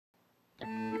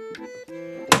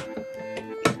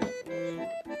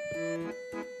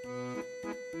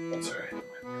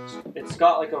It's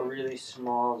got like a really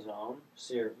small zone,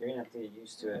 so you're gonna have to get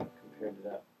used to it compared to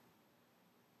that.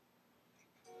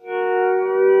 See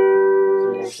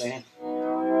what I'm saying?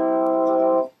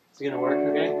 Is it gonna work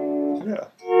okay? Yeah.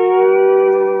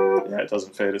 Yeah, it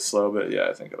doesn't fade as slow, but yeah,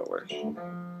 I think it'll work. Go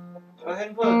ahead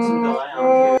and put some delay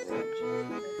on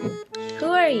too. Who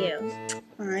are you?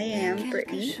 I am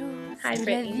Brittany. Hi,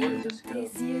 Brittany. Where does this go?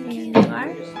 And you are?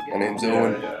 My name's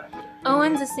Owen. Yeah.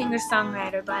 Owen's a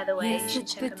singer-songwriter, by the way. You should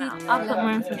check him out. I'll put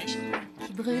more information.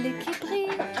 I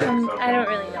don't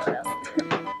really know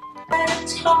what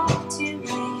else.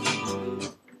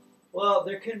 Well,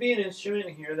 there could be an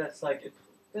instrument here that's like it,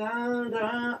 and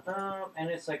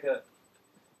it's like a,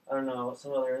 I don't know,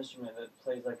 some other instrument that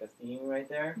plays like a theme right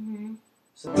there. Mm-hmm.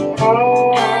 So,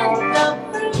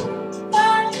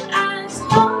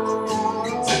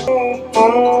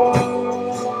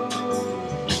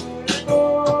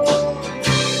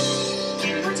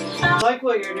 I like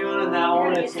what you're doing on that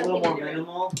one. It's a little more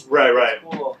minimal. Right, right.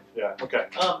 Cool. Yeah, okay.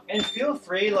 And feel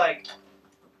free, like,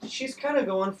 she's kind of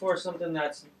going for something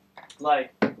that's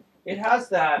like, it has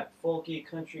that folky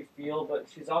country feel, but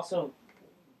she's also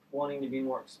wanting to be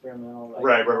more experimental, like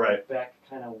Right. Beck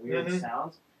kind of weird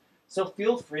sounds. So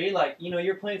feel free, like, you know,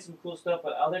 you're playing some cool stuff,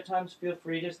 but other times feel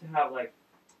free just to have like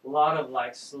a lot of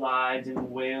like slides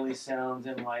and whaley sounds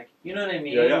and like, you know what I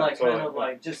mean? Yeah, like totally. kind of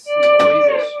like just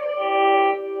noisish.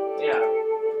 Yeah.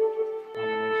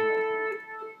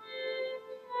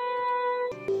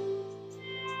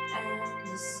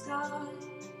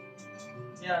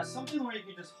 Yeah, something where you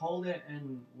can just hold it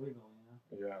and wiggle,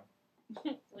 you know?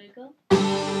 Yeah. Wiggle?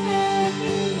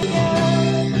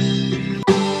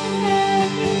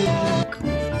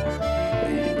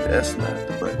 Hey, that's not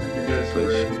the button you gotta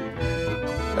push.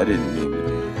 I didn't mean it.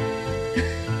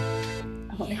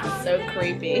 Oh, that's so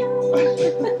creepy.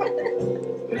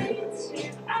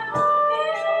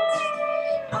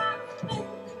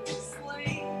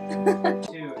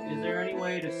 Is there any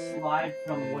way to slide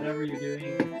from whatever you're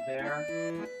doing there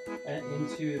and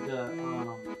into the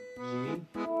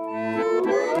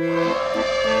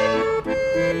G?